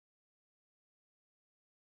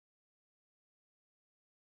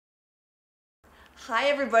Hi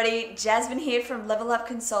everybody, Jasmine here from LVL UP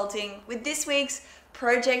Consulting with this week's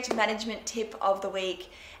project management tip of the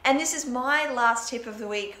week. And this is my last tip of the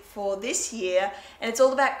week for this year, and it's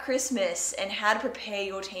all about Christmas and how to prepare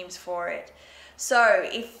your teams for it. So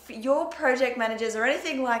if your project managers are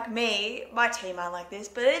anything like me, my team aren't like this,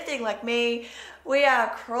 but anything like me, we are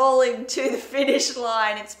crawling to the finish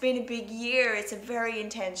line. It's been a big year, it's a very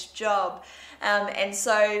intense job. And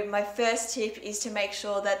so my first tip is to make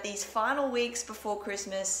sure that these final weeks before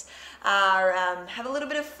Christmas are have a little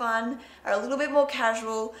bit of fun, are a little bit more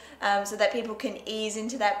casual, so that people can ease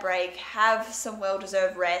into that break, have some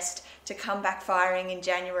well-deserved rest to come back firing in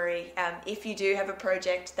January if you do have a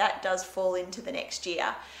project that does fall into the next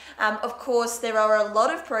year. Of course, there are a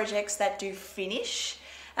lot of projects that do finish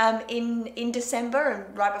in December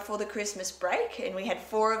and right before the Christmas break, and we had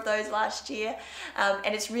 4 of those last year,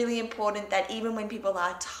 and it's really important that even when people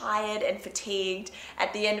are tired and fatigued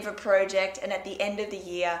at the end of a project and at the end of the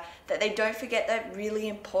year, that they don't forget that really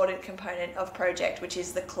important component of project, which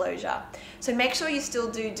is the closure. So make sure you still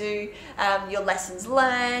do your lessons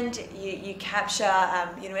learned, you capture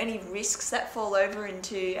any risks that fall over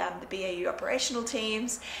into the BAU operational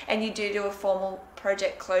teams, and you do a formal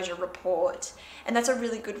project closure report. And that's a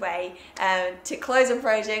really good way to close a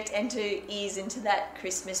project and to ease into that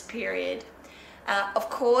Christmas period. Of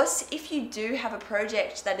course, if you do have a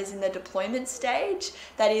project that is in the deployment stage,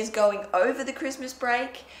 that is going over the Christmas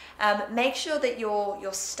break, make sure that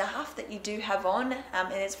your staff that you do have on,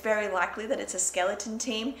 and it's very likely that it's a skeleton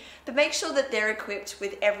team, but make sure that they're equipped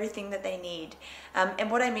with everything that they need.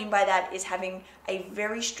 And what I mean by that is having a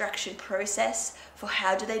very structured process for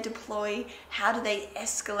how do they deploy, how do they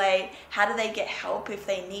escalate, how do they get help if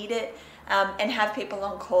they need it, and have people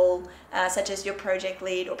on call, such as your project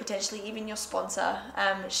lead or potentially even your sponsor,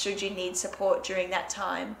 should you need support during that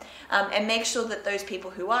time. And make sure that those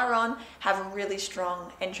people who are on have really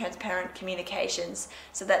strong and transparent communications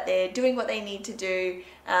so that they're doing what they need to do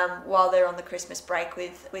while they're on the Christmas break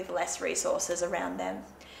with less resources around them.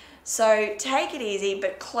 So take it easy,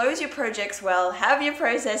 but close your projects well, have your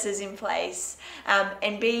processes in place,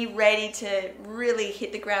 and be ready to really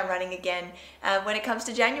hit the ground running again when it comes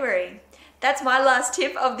to January. That's my last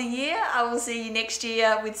tip of the year. I will see you next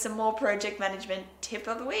year with some more project management tip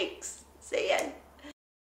of the weeks. See ya.